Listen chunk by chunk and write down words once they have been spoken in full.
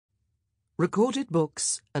Recorded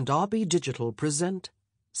Books and RB Digital present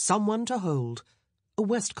Someone to Hold, a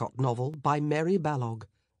Westcott novel by Mary Balogh,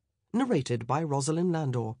 narrated by Rosalind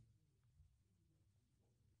Landor.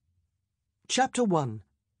 Chapter 1.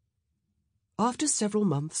 After several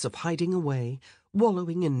months of hiding away,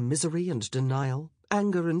 wallowing in misery and denial,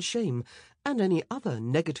 anger and shame, and any other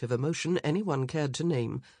negative emotion anyone cared to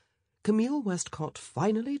name, Camille Westcott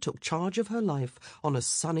finally took charge of her life on a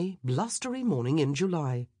sunny, blustery morning in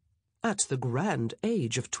July, at the grand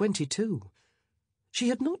age of 22. She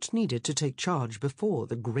had not needed to take charge before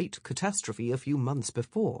the great catastrophe a few months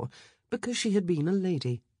before, because she had been a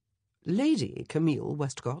lady. Lady Camille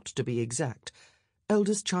Westcott, to be exact,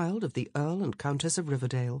 eldest child of the Earl and Countess of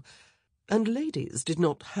Riverdale, and ladies did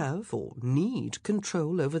not have or need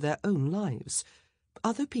control over their own lives.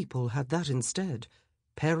 Other people had that instead.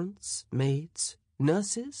 Parents, maids,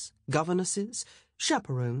 nurses, governesses,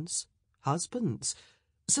 chaperones, husbands,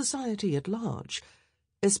 society at large,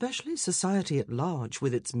 especially society at large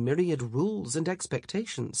with its myriad rules and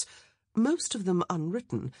expectations, most of them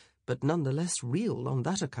unwritten, but none the less real on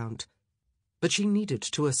that account. But she needed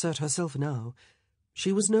to assert herself now.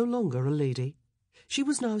 She was no longer a lady. She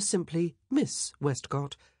was now simply Miss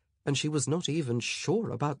Westcott, and she was not even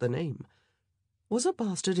sure about the name. Was a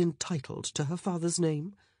bastard entitled to her father's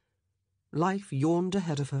name? Life yawned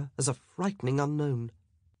ahead of her as a frightening unknown.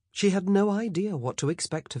 She had no idea what to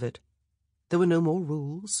expect of it. There were no more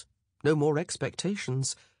rules, no more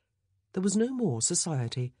expectations. There was no more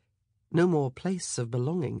society, no more place of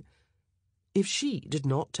belonging. If she did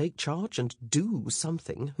not take charge and do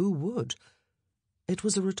something, who would? It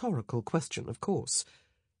was a rhetorical question, of course.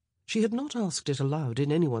 She had not asked it aloud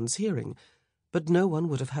in anyone's hearing, but no one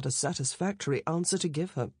would have had a satisfactory answer to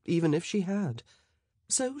give her, even if she had.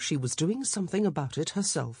 So she was doing something about it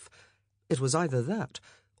herself. It was either that,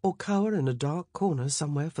 or cower in a dark corner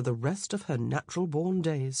somewhere for the rest of her natural-born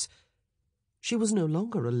days. She was no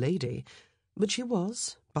longer a lady, but she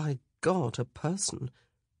was, by God, a person.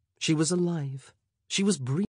 She was alive. She was breathing.